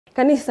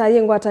Kanisa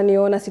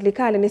yengwatanio na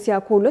silikali ni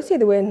siakulo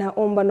sithiwe na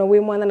umbano wi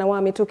mwana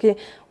wa mituki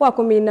wa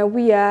kumina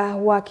wia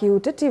wa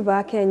kiuteti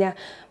va Kenya.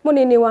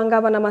 Munini wa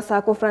ngavana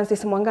Masaku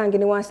Francis Mwangangi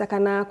ni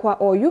wasakana kwa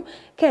oyu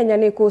Kenya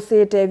ni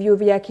kusite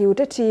ivyuvi ya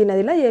kiuteti na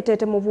ila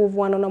yetete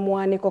muvuvuano na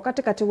mwaniko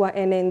katikati wa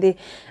enenthi.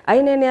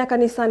 Ainene ya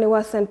kanisani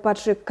wa St.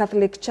 Patrick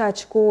Catholic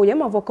Church kuu ya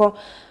Mavoko.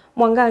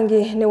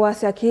 Mwangangi ni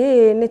wasiaki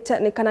ni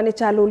kana ni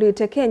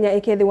chalulite Kenya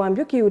ikithi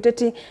wambio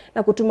kiuteti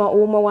na kutuma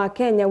uuma wa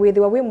Kenya withi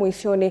wa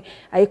wimwisioni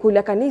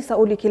aikulya kanisa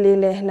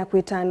ulikilile na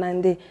kuitana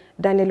nthi.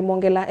 Daniel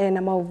Mongela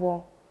na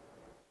mauvo.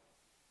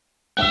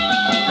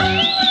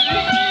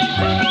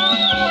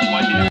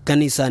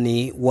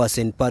 Kanisani wa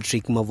St.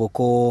 Patrick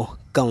Mavoko,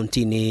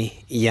 kauntini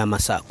ya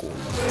Masaku.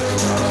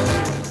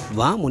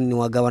 Munini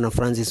wa gavana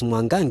Francis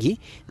Mwangangi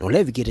na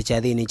ulevi kiti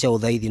cha thini cha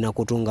uthaithi na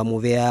kutunga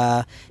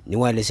muvea ni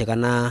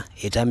waeleshekana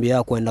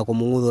itambia kwenda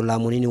kumung'uthula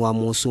munini wa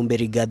musumbe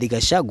Rigathi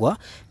Gachagua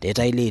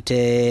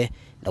tetailite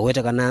na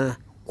wetakana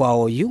kwa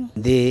oyu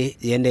nthi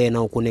yiendeeye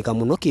na ukunika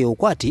muno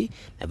kiukwati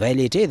na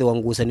vailite ithi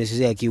wangusanio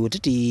ya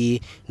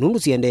kiuteti nundu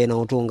siendeeye na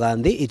utunga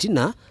nthi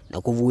itina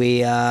na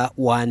kuvuia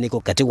waniko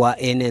kati wa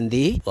ene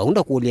nthi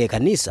waunda kuulia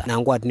kanisa na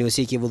ngwatinio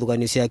cia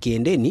kivuthukanio cia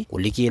kiendeni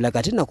kulikila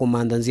kati na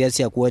kumantha nzia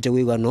cia kuete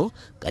wigano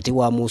kati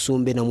wa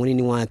musumbe na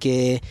munini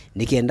wake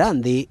nikienda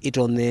nthi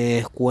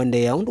itone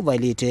kuendea undu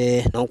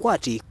vailite na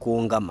ukwati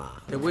kuungama.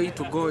 The way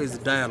to go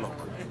is dialogue,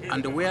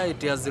 and where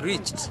it has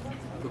reached,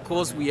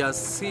 because we are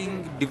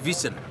seeing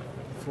division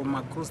from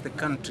across the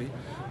country,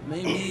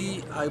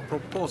 maybe I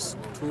propose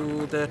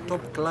to the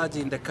top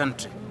clergy in the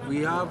country.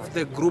 We have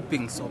the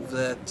groupings of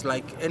the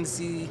like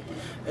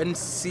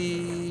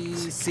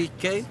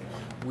NCCK.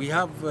 We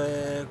have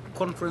a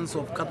conference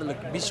of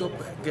Catholic bishop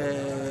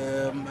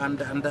and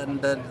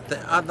the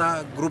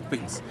other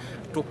groupings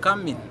to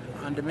come in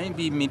and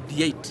maybe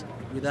mediate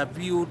with a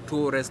view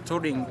to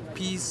restoring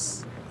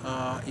peace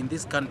in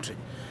this country,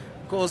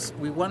 because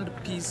we want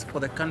peace for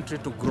the country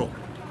to grow.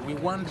 We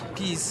want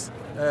peace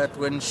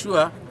to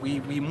ensure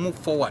we move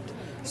forward.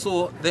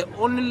 So the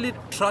only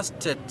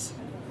trusted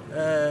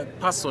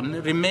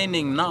person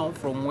remaining now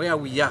from where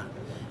we are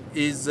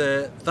is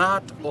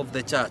that of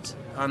the church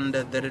and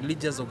the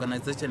religious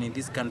organization in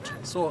this country.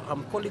 So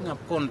I'm calling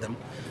upon them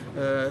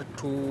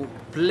to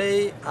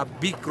play a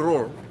big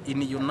role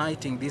in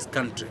uniting this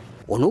country.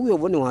 Onuwe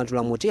ovoni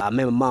watula muti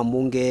amema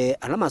mamunge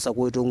alamasa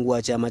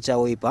kuitungua chama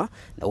chao ipa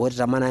na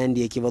weteta mana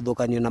endie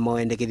kivadhukanio na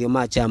mawendekethio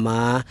ma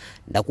chama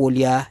na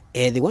kuulia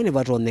ethi wani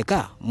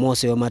vatoneka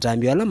Mosewe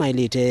Matambya alama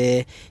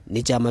ilite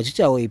ni chama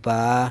chao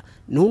ipa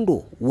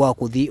nundu wa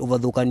kuthi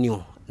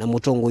uvadhukanio na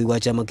Mutongoi wa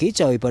chama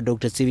kichao ipa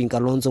Dr.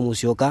 Kalonzo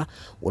Musyoka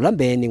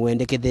ulambe ni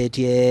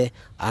wendekethetie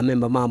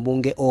amemba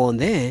mamunge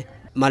onthe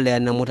malea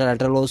na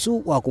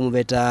mutaratalosu wa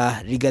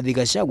kumuveta Rigathi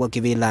Gachagua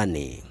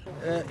kivilani.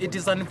 It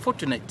is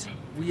unfortunate.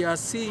 We are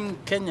seeing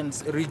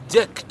Kenyans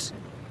reject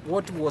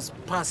what was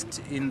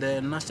passed in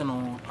the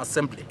National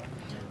Assembly.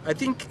 I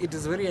think it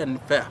is very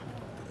unfair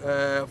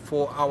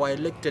for our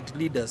elected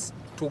leaders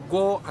to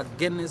go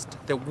against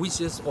the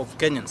wishes of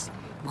Kenyans.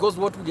 Because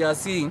what we are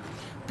seeing,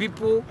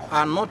 people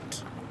are not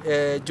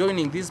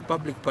joining these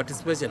public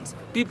participations.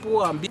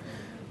 People are being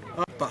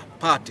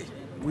party.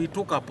 We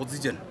took a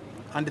position,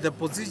 and the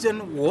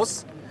position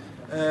was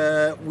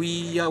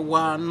we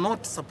were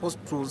not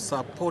supposed to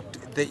support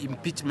the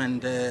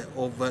impeachment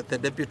of the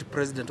Deputy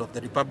President of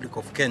the Republic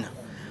of Kenya.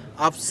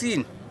 I've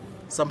seen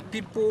some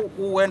people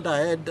who went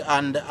ahead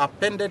and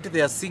appended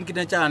their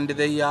signature, and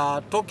they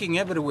are talking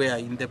everywhere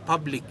in the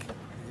public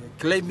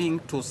claiming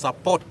to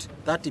support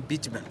that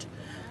impeachment.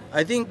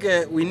 I think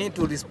we need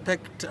to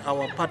respect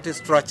our party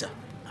structure.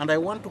 And I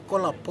want to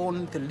call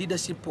upon the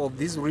leadership of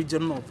this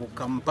region of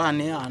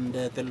Kavindani and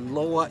the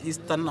lower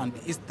eastern and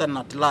eastern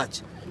at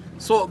large.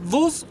 So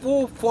those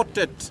who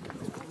voted,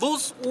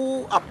 those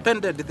who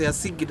appended their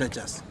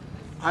signatures,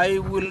 I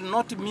will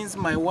not mince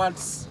my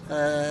words.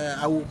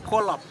 I will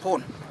call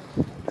upon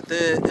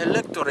the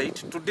electorate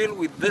to deal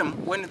with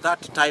them when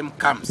that time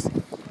comes.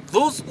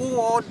 Those who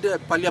hold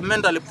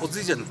parliamentary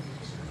positions,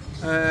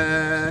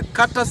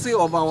 courtesy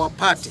of our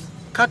party,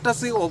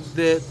 courtesy of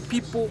the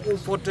people who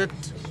voted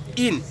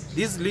in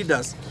these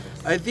leaders,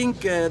 I think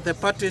the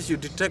party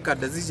should take a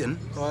decision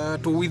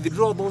to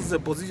withdraw those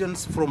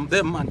positions from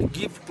them and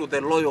give to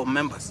the loyal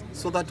members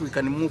so that we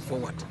can move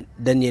forward.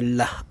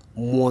 Daniel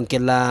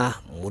Mongela,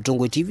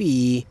 Mutongoi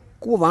TV,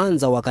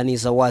 kuvanza wa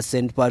kanisa wa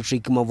St.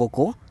 Patrick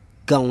Mavoko,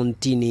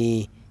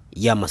 kauntini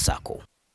ya Masaku.